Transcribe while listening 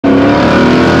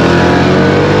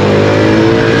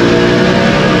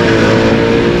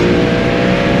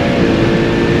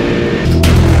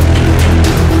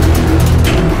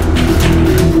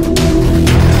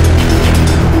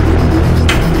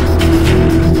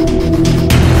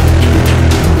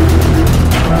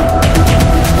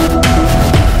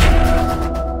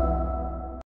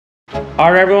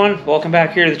Alright everyone, welcome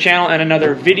back here to the channel and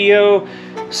another video.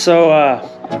 So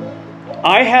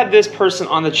I had this person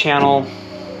on the channel,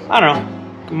 I don't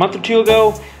know, a month or two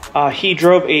ago. He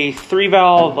drove a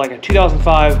 3-valve, like a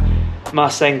 2005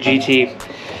 Mustang GT.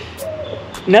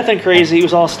 Nothing crazy, it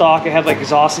was all stock. It had like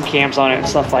exhaust and cams on it and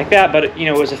stuff like that, but you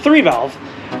know, it was a 3-valve.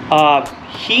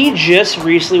 He just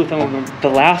recently, within the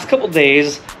last couple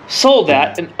days, sold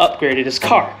that and upgraded his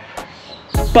car.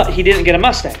 But he didn't get a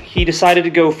Mustang. He decided to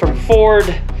go from Ford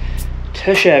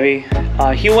to Chevy.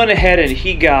 He went ahead and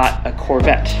he got a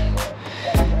Corvette.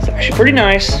 It's actually pretty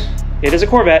nice. It is a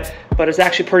Corvette, but it's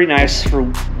actually pretty nice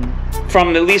from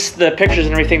at least the pictures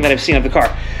and everything that I've seen of the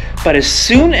car. But as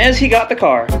soon as he got the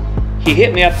car, he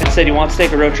hit me up and said he wants to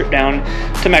take a road trip down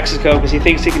to Mexico because he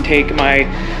thinks he can take my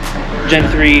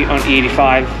Gen 3 on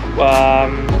E85.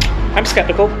 I'm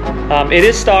skeptical. It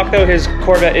is stock though. His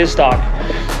Corvette is stock.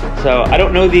 So I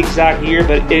don't know the exact year,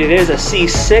 but it is a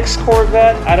C6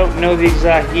 Corvette. I don't know the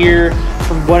exact year.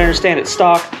 From what I understand, it's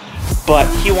stock. But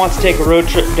he wants to take a road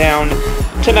trip down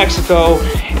to Mexico,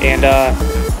 and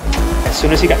as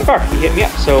soon as he got the car, he hit me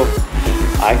up. So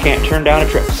I can't turn down a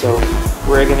trip. So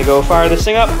we're gonna go fire this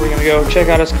thing up. We're gonna go check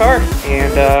out his car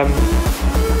and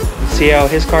see how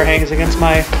his car hangs against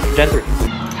my Gen 3.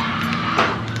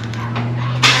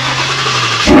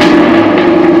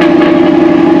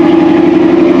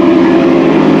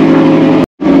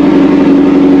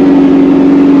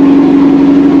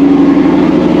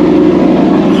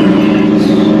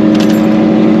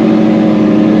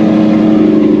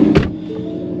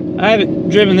 I haven't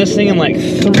driven this thing in like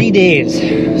 3 days,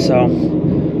 so.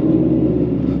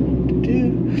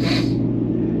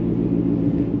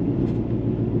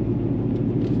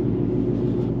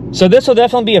 So this will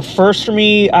definitely be a first for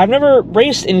me. I've never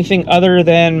raced anything other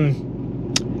than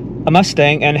a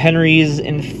Mustang and Henry's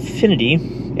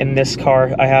Infiniti in this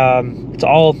car. It's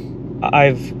all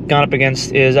I've gone up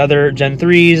against is other Gen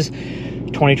 3s,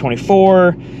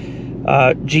 2024,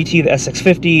 GT, the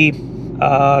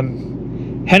S650,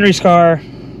 Henry's car,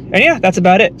 and yeah, that's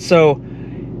about it. So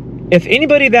if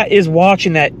anybody that is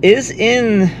watching that is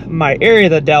in my area,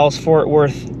 the Dallas-Fort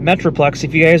Worth Metroplex,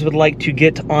 if you guys would like to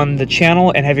get on the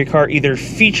channel and have your car either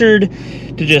featured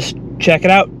to just check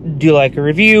it out, do like a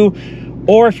review,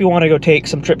 or if you want to go take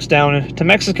some trips down to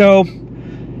Mexico,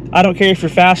 I don't care if you're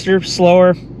faster,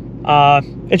 slower,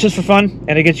 it's just for fun,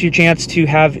 and it gets you a chance to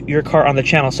have your car on the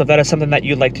channel. So if that is something that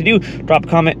you'd like to do, drop a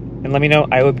comment and let me know.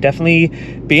 I would definitely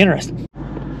be interested.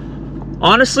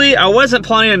 Honestly, I wasn't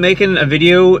planning on making a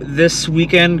video this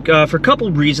weekend for a couple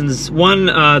of reasons. One,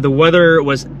 the weather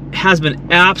has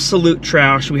been absolute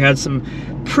trash. We had some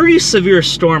pretty severe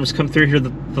storms come through here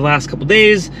the last couple of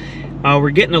days.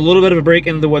 We're getting a little bit of a break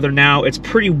into the weather now. It's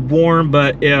pretty warm,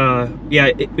 but yeah,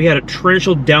 we had a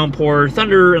torrential downpour,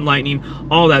 thunder and lightning,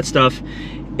 all that stuff.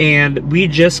 And we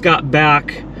just got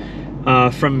back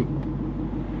from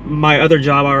my other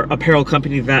job, our apparel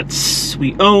company that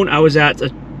we own. I was at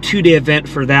a 2-day event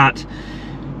for that,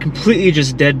 completely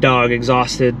just dead dog,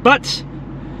 exhausted, but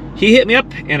he hit me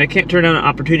up and I can't turn down an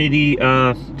opportunity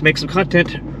to make some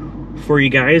content for you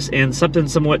guys and something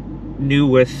somewhat new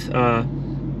with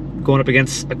going up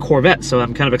against a Corvette, so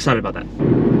I'm kind of excited about that.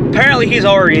 Apparently he's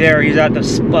already there. He's at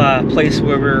this place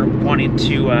where we're wanting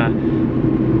to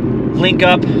link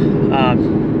up.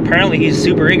 Apparently he's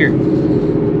super eager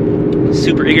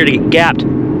to get gapped.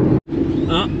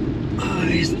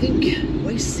 I think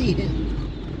I see him.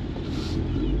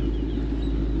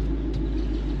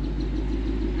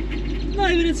 Not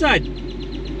even inside.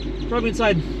 Probably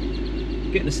inside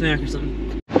getting a snack or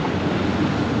something.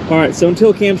 Alright, so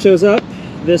until Cam shows up,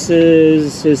 this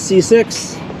is his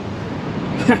C6.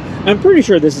 I'm pretty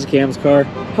sure this is Cam's car.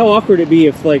 How awkward it'd be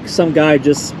if like some guy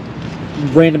just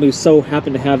randomly so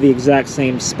happened to have the exact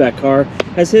same spec car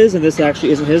as his and this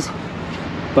actually isn't his.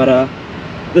 But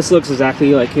this looks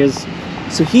exactly like his.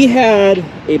 So he had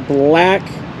a black,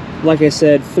 like I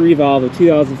said, 3-valve, a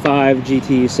 2005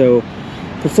 GT, so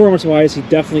performance-wise, he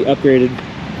definitely upgraded.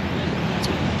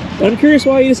 But I'm curious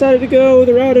why he decided to go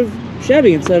the route of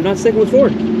Chevy instead of not sticking with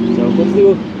Ford. So hopefully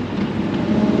we'll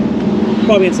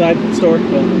probably inside the store,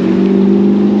 but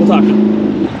we'll talk to him.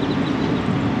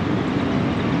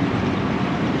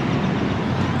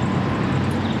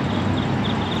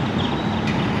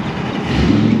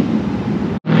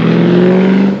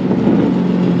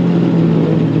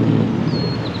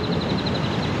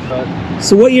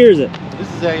 So what year is it? This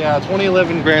is a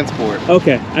 2011 Grand Sport.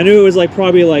 Okay, I knew it was like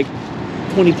probably like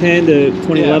 2010 to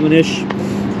 2011-ish. Yeah.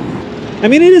 I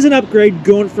mean, it is an upgrade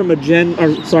going from a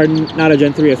not a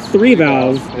Gen 3, a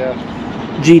 3-valve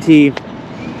GT.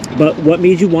 But what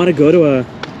made you want to go to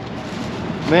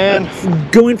Man,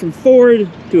 going from Ford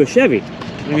to a Chevy.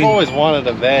 I've always wanted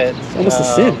a Vette. It's almost a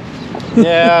sin.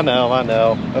 Yeah, I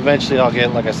know. Eventually I'll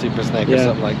get like a Super Snake or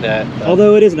something like that.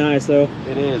 Although it is nice though.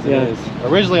 It is.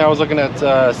 Originally I was looking at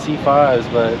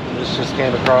C5s, but this just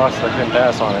came across. I couldn't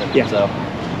pass on it. Yeah.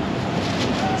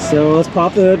 So let's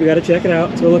pop the hood. We got to check it out.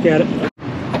 Let's go look at it.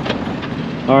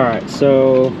 All right.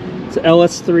 So it's an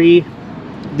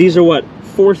LS3. These are what?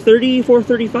 430,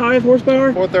 435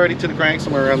 horsepower? 430 to the crank,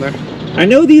 somewhere around there. I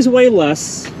know these weigh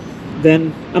less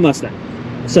than a Mustang.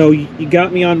 So you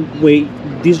got me on weight.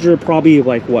 These are probably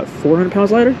like what, 400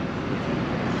 pounds lighter?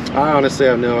 I honestly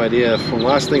have no idea. From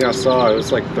last thing I saw, it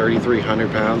was like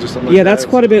 3,300 pounds or something like that. Yeah, that's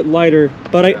quite a bit lighter.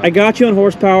 But I got you on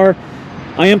horsepower.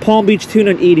 I am Palm Beach tuned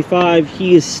on 85.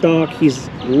 He is stock. He's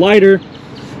lighter.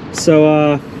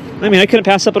 So, I mean, I couldn't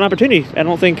pass up an opportunity. I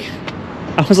don't think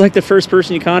I was like the first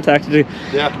person you contacted to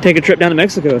take a trip down to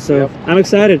Mexico. So I'm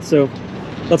excited. So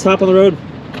let's hop on the road.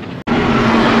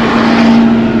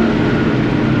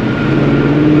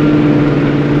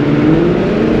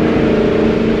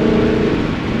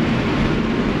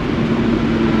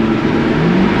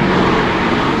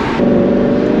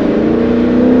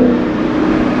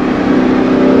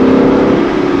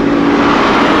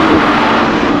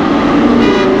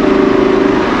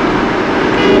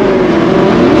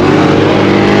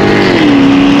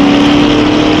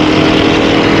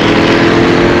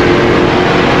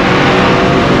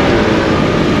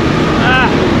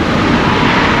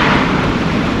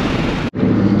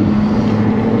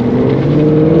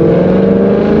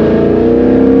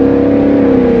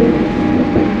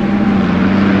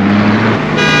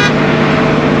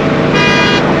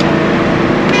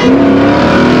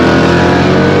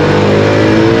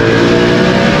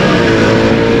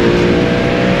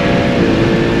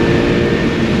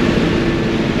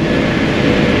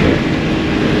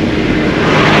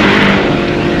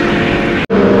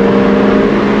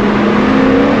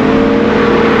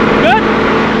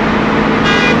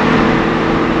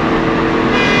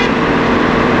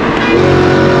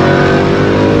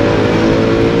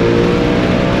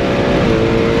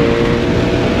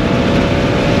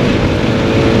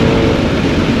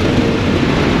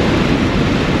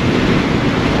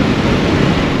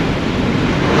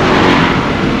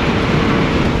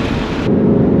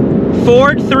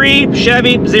 Ford 3,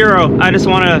 Chevy 0. I just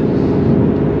want to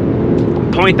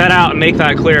point that out and make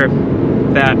that clear,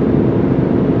 that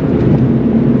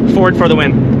Ford for the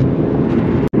win.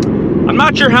 I'm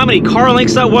not sure how many car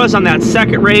lengths that was on that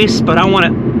second race, but I want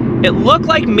to, it looked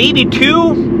like maybe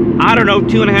 2, I don't know,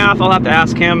 2.5. I'll have to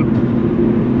ask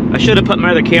him. I should have put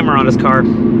my other camera on his car,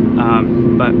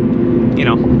 but you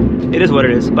know, it is what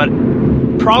it is. But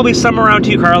probably somewhere around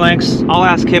 2 car lengths. I'll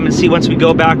ask him and see once we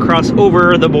go back, cross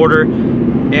over the border,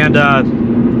 and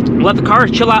let the car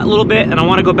chill out a little bit. And I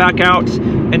want to go back out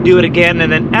and do it again.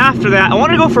 And then after that, I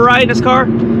want to go for a ride in his car.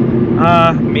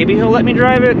 Maybe he'll let me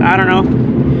drive it. I don't know.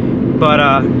 But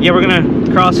yeah, we're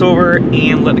gonna cross over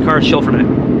and let the car chill for a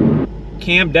minute.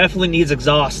 Cam definitely needs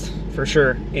exhaust for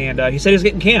sure. And he said he's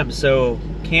getting cams, so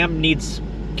Cam needs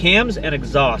cams and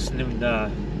exhaust. And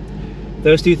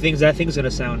those two things, that thing's gonna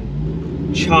sound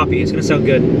choppy. It's gonna sound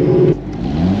good.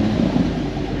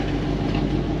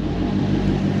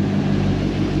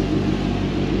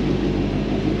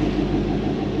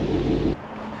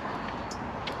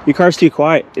 Your car's too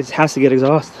quiet. It has to get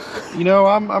exhaust. You know,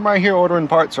 I'm right here ordering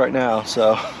parts right now,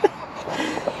 so.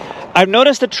 I've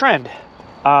noticed a trend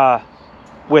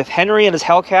with Henry and his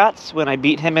Hellcats. When I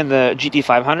beat him in the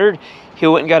GT500, he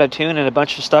went and got a tune and a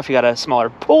bunch of stuff. He got a smaller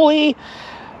pulley.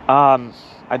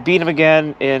 I beat him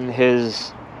again in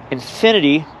his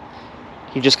Infinity.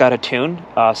 He just got a tune,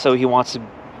 so he wants to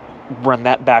run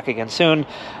that back again soon.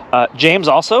 James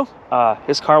also,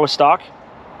 his car was stock.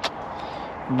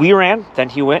 We ran, then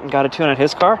he went and got a tune on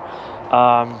his car.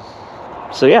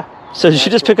 So yeah. So did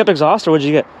you just pick up exhaust, or what'd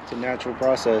you get? It's a natural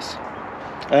process.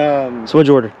 So what'd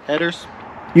you order? Headers.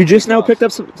 You just now picked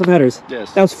up some headers?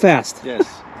 Yes. That was fast.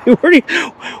 Yes. We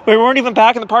weren't even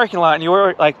back in the parking lot, and you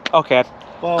were like, okay,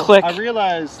 well, click, I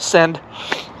realized, send.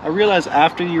 I realized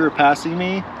after you were passing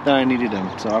me that I needed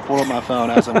them, so I pulled up my phone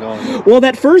as I'm going. Well,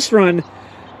 that first run,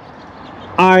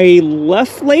 I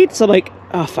left late, so like,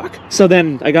 oh fuck. So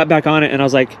then I got back on it, and I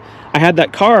was like, I had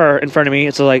that car in front of me,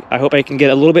 so like, I hope I can get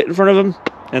a little bit in front of him,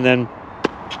 and then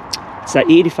it's that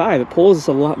E85. It pulls us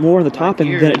a lot more on the top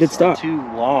end than it did stop. Too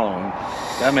long.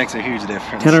 That makes a huge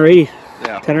difference. 10 or 80.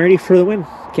 Yeah. 10 or 80 for the win.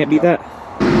 Can't beat that.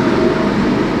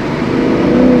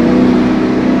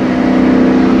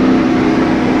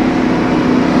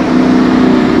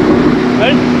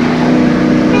 Ready?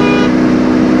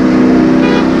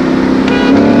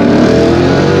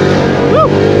 Woo!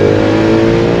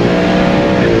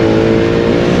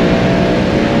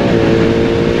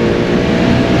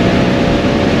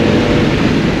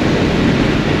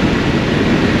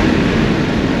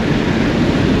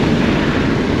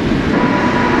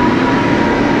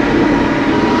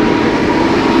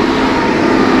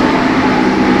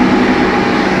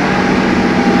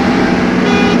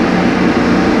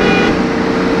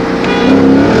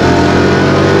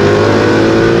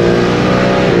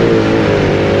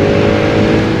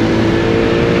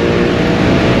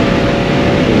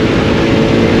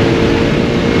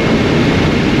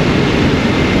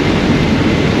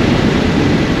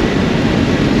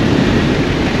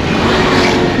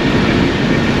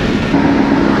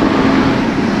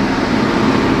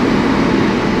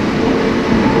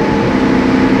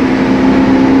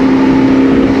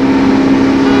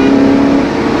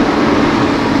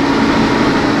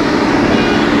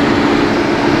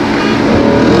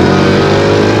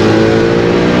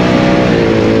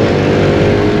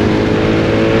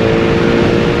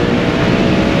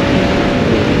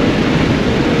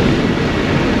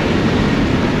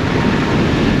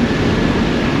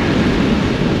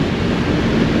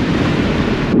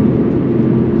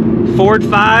 Ford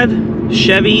 5,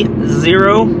 Chevy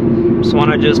 0. Just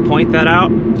want to just point that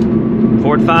out.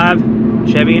 Ford 5,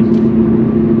 Chevy,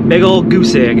 big old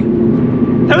goose egg.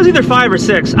 That was either 5 or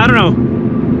 6. I don't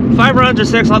know. 5 runs or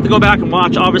 6. I'll have to go back and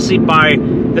watch. Obviously, by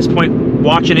this point,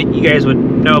 watching it, you guys would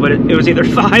know, but it was either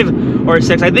 5 or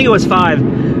 6. I think it was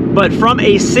 5. But from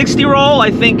a 60 roll, I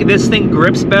think this thing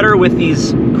grips better with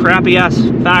these crappy ass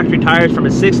factory tires from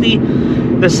a 60.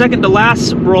 The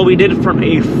last roll we did from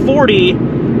a 40,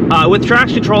 with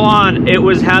traction control on, it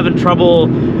was having trouble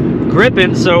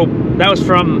gripping, so that was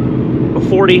from a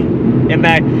 40, and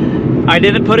that I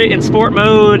didn't put it in sport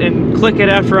mode and click it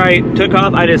after I took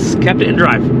off. I just kept it in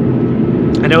drive.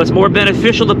 I know it's more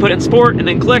beneficial to put it in sport and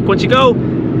then click once you go.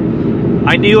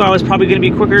 I knew I was probably going to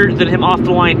be quicker than him off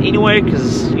the line anyway,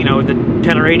 because, you know, the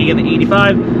 10 or 80 and the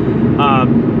 85.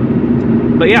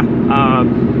 But yeah,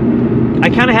 I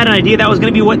kind of had an idea that was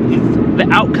going to be what the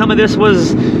outcome of this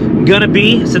was going to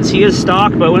be, since he is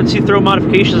stock. But once you throw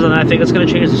modifications on that, I think it's going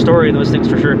to change the story in those things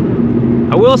for sure.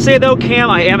 I will say though, Cam,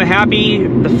 I am happy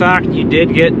the fact you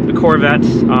did get the Corvette.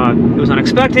 It was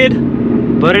unexpected,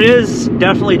 but it is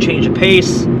definitely a change of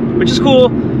pace, which is cool.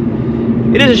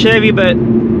 It is a Chevy, but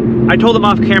I told him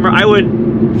off camera I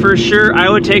would, for sure, I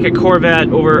would take a Corvette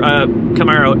over a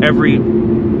Camaro every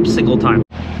single time.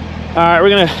 All right, we're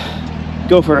gonna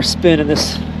go for a spin in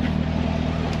this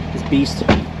beast.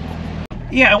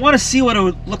 Yeah, I want to see what it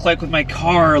would look like with my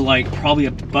car, like probably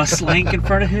a bus length in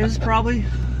front of his, probably.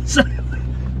 So,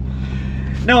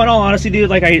 no, in all honesty, dude,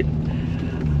 like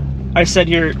I said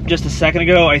here just a second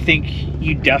ago, I think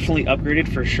you definitely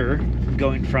upgraded for sure,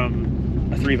 going from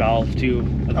a 3-valve to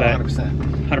a Vet.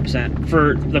 100%. 100%.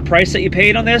 For the price that you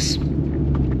paid on this,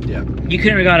 yeah, you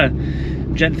couldn't have got a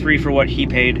Gen 3 for what he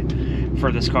paid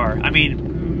for this car. I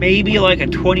mean, maybe like a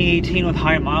 2018 with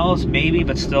high miles, maybe,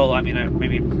 but still, I mean,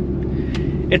 maybe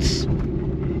it's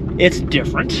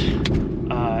different.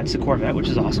 It's a Corvette, which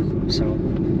is awesome. So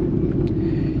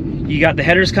you got the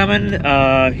headers coming.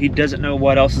 He doesn't know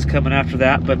what else is coming after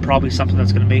that, but probably something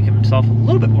that's going to make himself a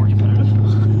little bit more competitive.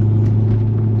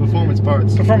 Performance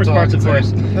parts. Performance parts, of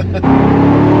course.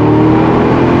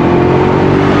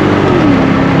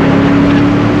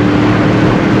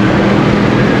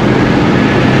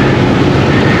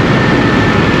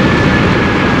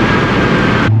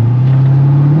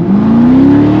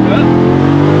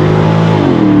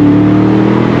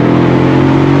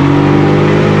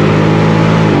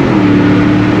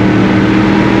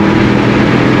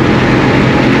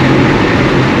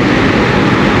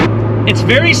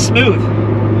 Very smooth.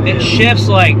 It shifts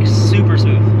like super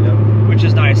smooth, which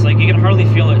is nice. Like you can hardly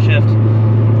feel it shift.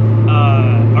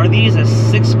 Are these a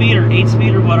 6-speed or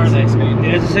 8-speed or what are they? 6-speed.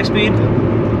 It is a 6-speed.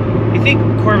 You think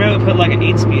Corvette would put like an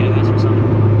 8-speed in this or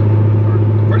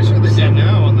something? Pretty sure they do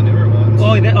now on the newer ones.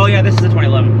 Oh, yeah, this is a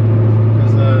 2011.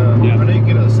 Because I know you can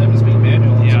get a 7-speed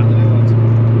manual on some of the new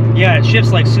ones. Yeah, it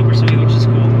shifts like super smooth, which is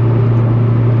cool.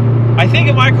 I think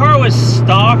if my car was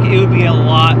stock, it would be a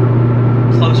lot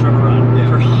closer of a run,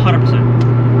 for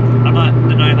 100%. I'm not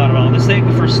denying that at all. This thing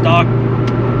for stock,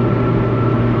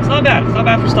 it's not bad. It's not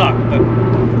bad for stock, but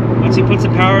once he puts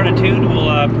some power in a tune,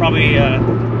 we'll probably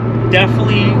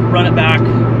definitely run it back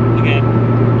again.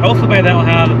 Hopefully by then we'll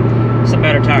have some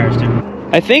better tires too.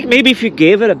 I think maybe if you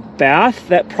gave it a bath,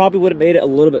 that probably would have made it a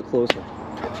little bit closer.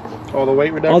 All the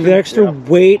weight reduction? All the extra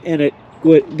weight, and it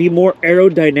would be more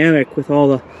aerodynamic with all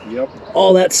the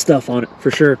all that stuff on it,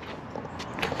 for sure.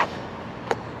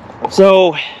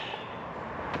 So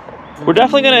we're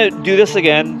definitely gonna do this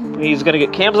again. He's gonna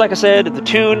get cams, like I said, the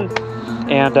tune,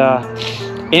 and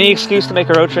any excuse to make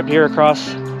a road trip here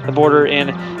across the border in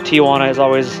Tijuana is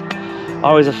always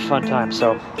a fun time.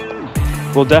 So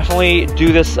we'll definitely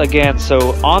do this again.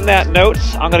 So on that note,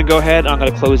 I'm gonna go ahead and I'm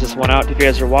gonna close this one out. If you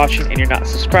guys are watching and you're not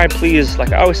subscribed, please,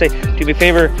 like I always say, do me a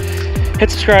favor, hit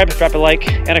subscribe, drop a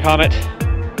like and a comment.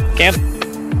 Cam,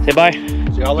 say bye.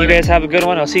 You guys have a good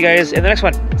one. I'll see you guys in the next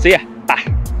one. See ya.